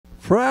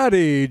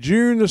Friday,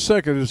 June the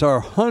 2nd is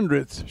our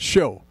 100th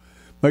show.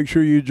 Make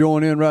sure you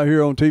join in right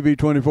here on TV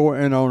 24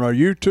 and on our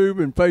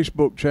YouTube and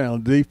Facebook channel,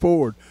 D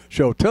Ford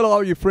Show. Tell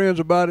all your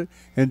friends about it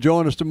and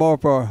join us tomorrow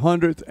for our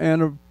 100th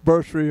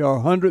anniversary,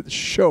 our 100th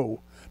show.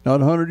 Not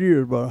 100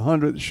 years, but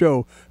 100th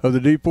show of the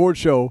D Ford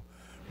Show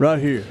right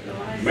here.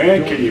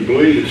 Man, can you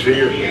believe it's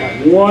here?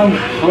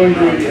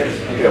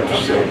 100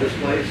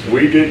 episodes.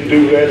 We didn't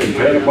do that in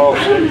Panama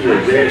City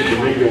or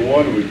Gaston, either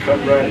one. We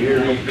come right here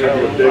in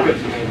Talladega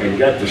and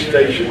got the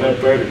station up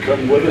there to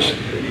come with us.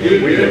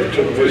 We have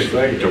took this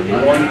thing to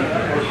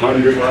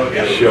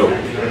 100 show.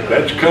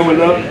 That's coming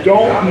up.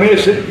 Don't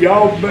miss it.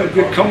 Y'all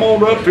come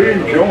on up here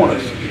and join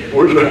us.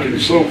 We're looking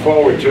so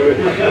forward to it,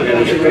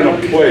 and it's been a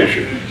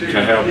pleasure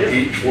to have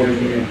each one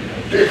of you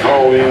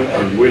call in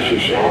and wish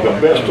us the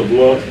best of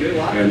luck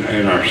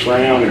and our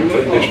sound and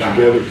putting this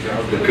together,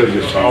 because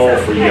it's all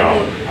for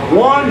y'all.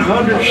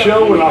 100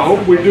 show, and I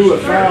hope we do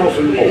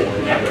 1,000 more.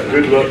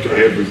 Good luck to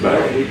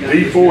everybody.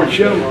 D Ford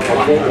Show,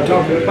 that's what we're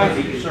talking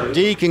about.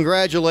 D,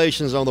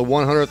 congratulations on the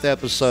 100th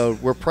episode.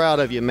 We're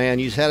proud of you, man.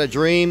 You had a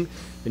dream,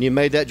 and you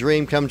made that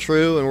dream come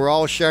true, and we're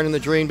all sharing in the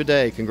dream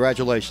today.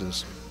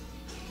 Congratulations.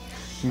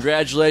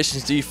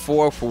 Congratulations,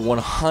 D4, for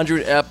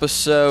 100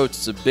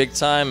 episodes. It's a big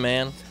time,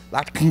 man. I'd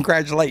like to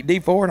congratulate D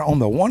Ford on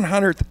the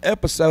 100th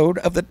episode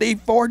of the D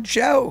Ford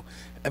Show.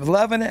 I'm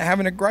loving it,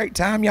 having a great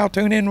time. Y'all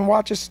tune in and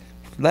watch us.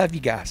 Love you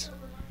guys.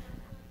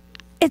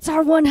 It's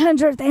our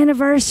 100th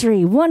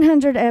anniversary,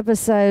 100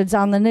 episodes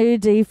on the new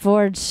D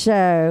Ford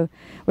Show.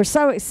 We're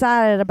so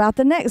excited about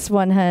the next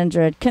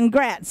 100.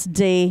 Congrats,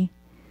 D.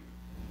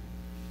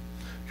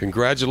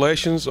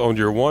 Congratulations on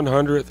your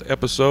 100th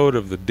episode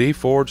of the D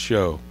Ford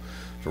Show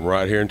from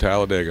right here in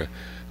Talladega.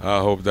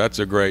 I hope that's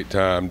a great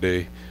time,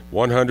 D.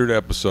 100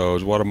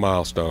 episodes, what a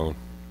milestone.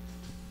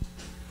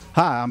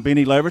 Hi, I'm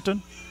Benny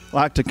Leverton. I'd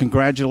like to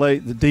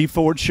congratulate the D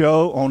Ford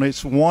Show on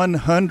its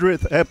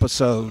 100th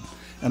episode,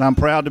 and I'm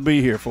proud to be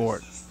here for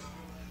it.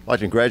 I'd like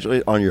to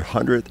congratulate on your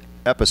 100th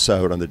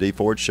episode on the D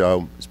Ford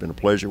Show. It's been a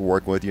pleasure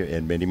working with you,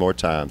 and many more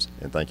times,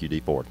 and thank you, D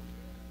Ford.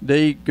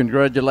 D,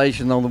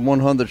 congratulations on the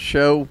 100th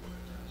show.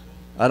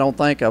 I don't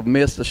think I've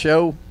missed a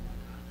show,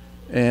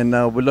 and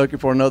we're looking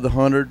for another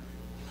 100,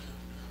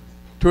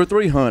 200 or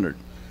 300.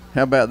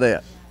 How about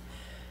that?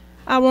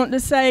 I want to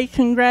say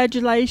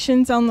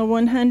congratulations on the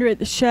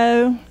 100th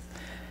show.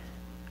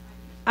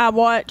 I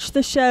watch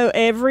the show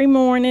every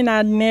morning.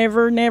 I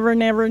never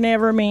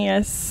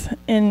miss.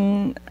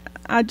 And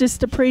I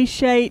just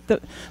appreciate the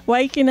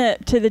waking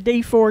up to the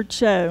D Ford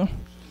Show.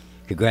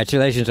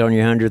 Congratulations on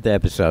your 100th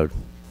episode.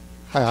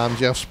 Hi, I'm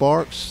Jeff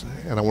Sparks,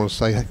 and I want to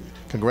say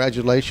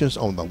congratulations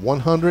on the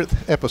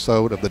 100th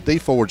episode of the D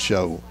Ford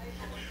Show.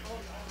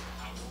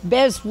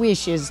 Best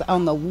wishes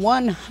on the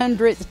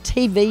 100th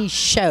TV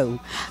show.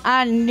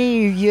 I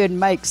knew you'd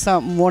make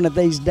something one of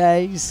these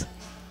days.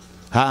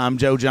 Hi, I'm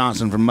Joe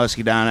Johnson from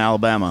Muscadine,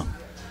 Alabama,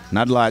 and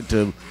I'd like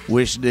to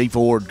wish D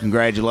Ford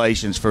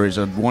congratulations for his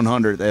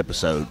 100th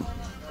episode.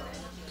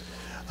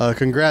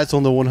 Congrats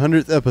on the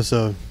 100th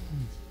episode.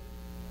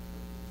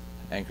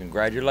 And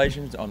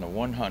congratulations on the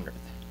 100th.